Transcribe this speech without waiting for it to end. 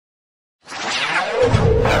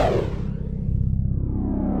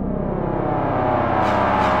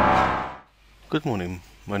Good morning,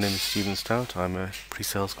 my name is Stephen Stout. I'm a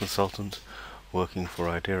pre-sales consultant working for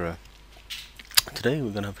IDERA. Today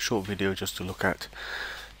we're going to have a short video just to look at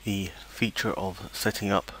the feature of setting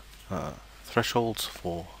up thresholds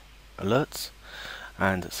for alerts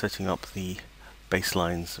and setting up the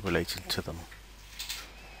baselines related to them.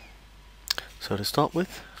 So to start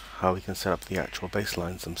with, how we can set up the actual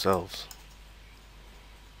baselines themselves.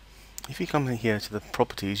 If you come in here to the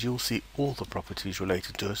properties, you'll see all the properties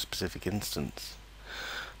related to a specific instance.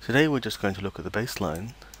 Today we're just going to look at the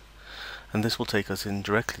baseline, and this will take us in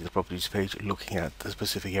directly to the properties page looking at the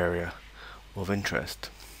specific area of interest.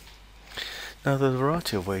 Now there's a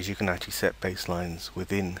variety of ways you can actually set baselines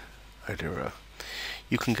within IDERA.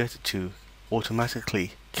 You can get it to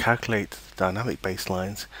automatically calculate the dynamic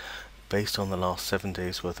baselines based on the last 7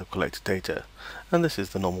 days worth of collected data, and this is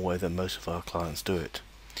the normal way that most of our clients do it.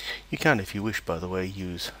 You can, if you wish, by the way,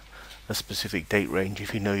 use a specific date range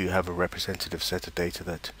if you know you have a representative set of data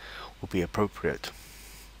that will be appropriate.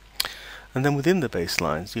 And then within the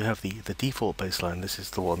baselines you have the default baseline. This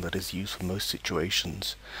is the one that is used for most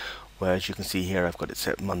situations, where, as you can see here, I've got it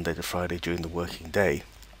set Monday to Friday during the working day.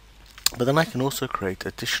 But then I can also create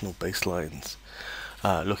additional baselines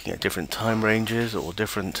looking at different time ranges or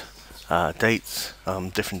different dates,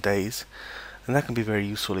 different days. And that can be very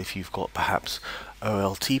useful if you've got perhaps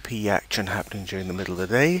OLTP action happening during the middle of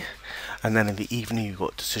the day, and then in the evening you've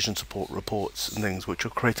got decision support reports and things which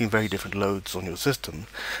are creating very different loads on your system,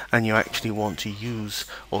 and you actually want to use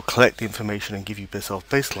or collect the information and give yourself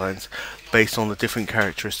baselines based on the different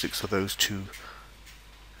characteristics of those two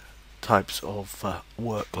types of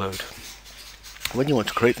workload. When you want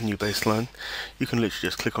to create the new baseline, you can literally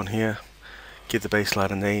just click on here, give the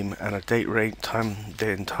baseline a name and a date range,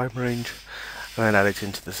 day and time range, and then add it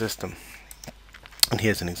into the system. And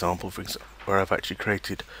here's an example, for example, where I've actually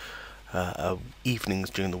created evenings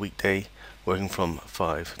during the weekday, working from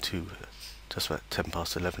 5 to just about 10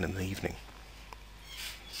 past 11 in the evening.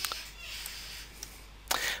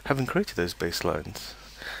 Having created those baselines,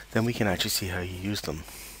 then we can actually see how you use them.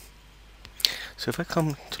 So if I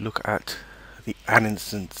come to look at an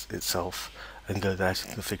instance itself and go there to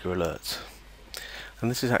configure alerts, and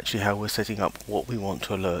this is actually how we're setting up what we want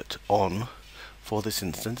to alert on for this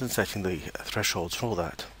instance and setting the thresholds for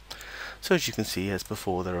that. So as you can see, as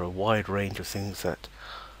before, there are a wide range of things that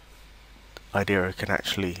IDERA can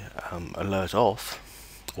actually alert off,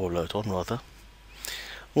 or alert on rather.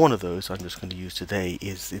 One of those I'm just going to use today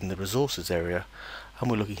is in the resources area, and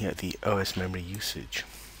we're looking at the OS memory usage.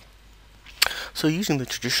 So using the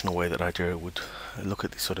traditional way that IDERA would look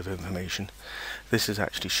at this sort of information, this is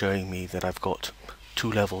actually showing me that I've got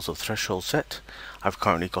 2 levels of threshold set. I've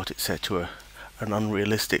currently got it set to an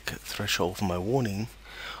unrealistic threshold for my warning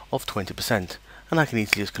of 20%, and I can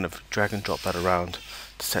easily just kind of drag and drop that around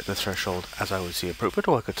to set the threshold as I would see appropriate,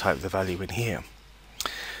 or I could type the value in here.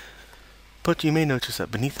 But you may notice that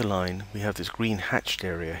beneath the line we have this green hatched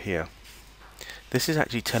area here. This is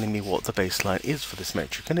actually telling me what the baseline is for this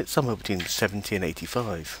metric, and it's somewhere between 70 and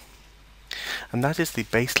 85. And that is the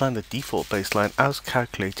baseline, the default baseline, as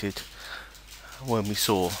calculated when we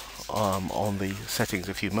saw on the settings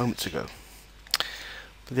a few moments ago.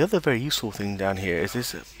 But the other very useful thing down here is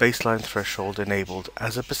this baseline threshold enabled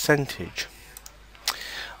as a percentage.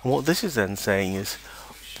 And what this is then saying is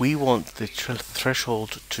we want the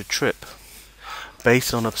threshold to trip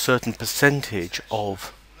based on a certain percentage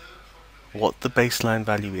of what the baseline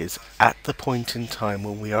value is at the point in time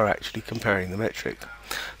when we are actually comparing the metric.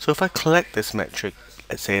 So if I collect this metric,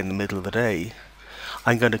 let's say in the middle of the day,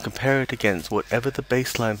 I'm going to compare it against whatever the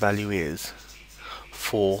baseline value is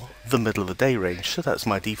for the middle of the day range. So that's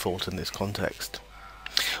my default in this context.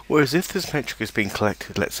 Whereas if this metric is being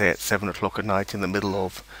collected, let's say at 7 o'clock at night in the middle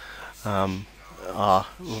of our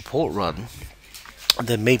report run,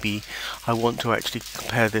 then maybe I want to actually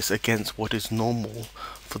compare this against what is normal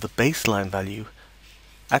for the baseline value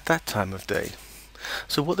at that time of day.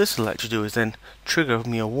 So what this will actually do is then trigger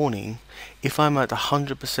me a warning if I'm at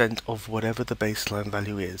 100% of whatever the baseline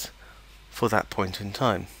value is for that point in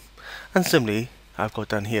time. And similarly, I've got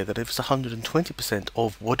down here that if it's 120%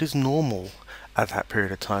 of what is normal at that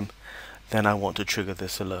period of time, then I want to trigger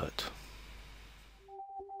this alert.